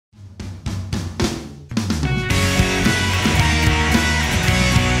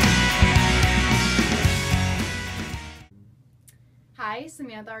Hi,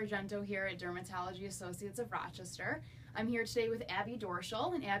 Samantha Argento here at Dermatology Associates of Rochester. I'm here today with Abby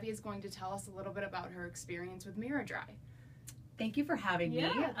Dorschel, and Abby is going to tell us a little bit about her experience with miraDry. Thank you for having me.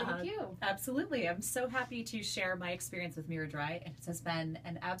 Yeah, thank you. Absolutely. I'm so happy to share my experience with miraDry. It has been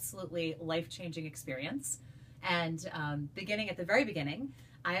an absolutely life-changing experience. And beginning at the very beginning,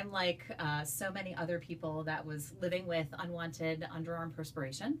 I am like so many other people that was living with unwanted underarm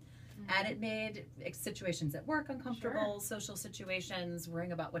perspiration. And it made situations at work uncomfortable, social situations,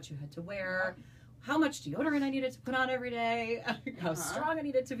 worrying about what you had to wear, how much deodorant I needed to put on every day, how strong I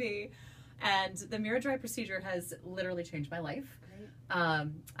needed to be. And the miraDry procedure has literally changed my life.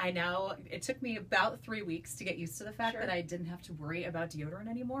 It took me about 3 weeks to get used to the fact that I didn't have to worry about deodorant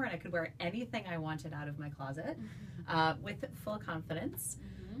anymore, and I could wear anything I wanted out of my closet with full confidence.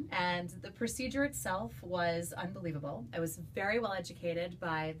 And the procedure itself was unbelievable. I was very well educated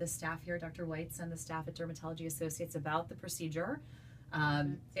by the staff here, Dr. Weitz and the staff at Dermatology Associates, about the procedure.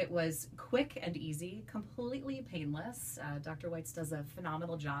 It was quick and easy, completely painless. Dr. Weitz does a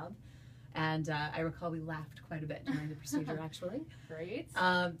phenomenal job. And I recall we laughed quite a bit during the procedure, actually. Great.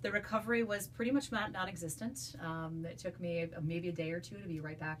 The recovery was pretty much non-existent. It took me maybe a day or two to be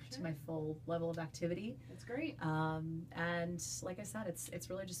right back to my full level of activity. That's great. And like I said, it's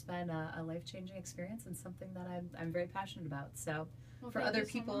really just been a life-changing experience and something that I'm very passionate about. So for other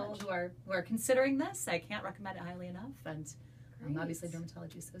people who are considering this, I can't recommend it highly enough. And obviously,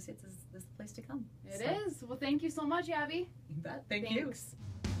 Dermatology Associates is the place to come. It is. Well, thank you so much, Abby. You bet. Thanks. Thanks.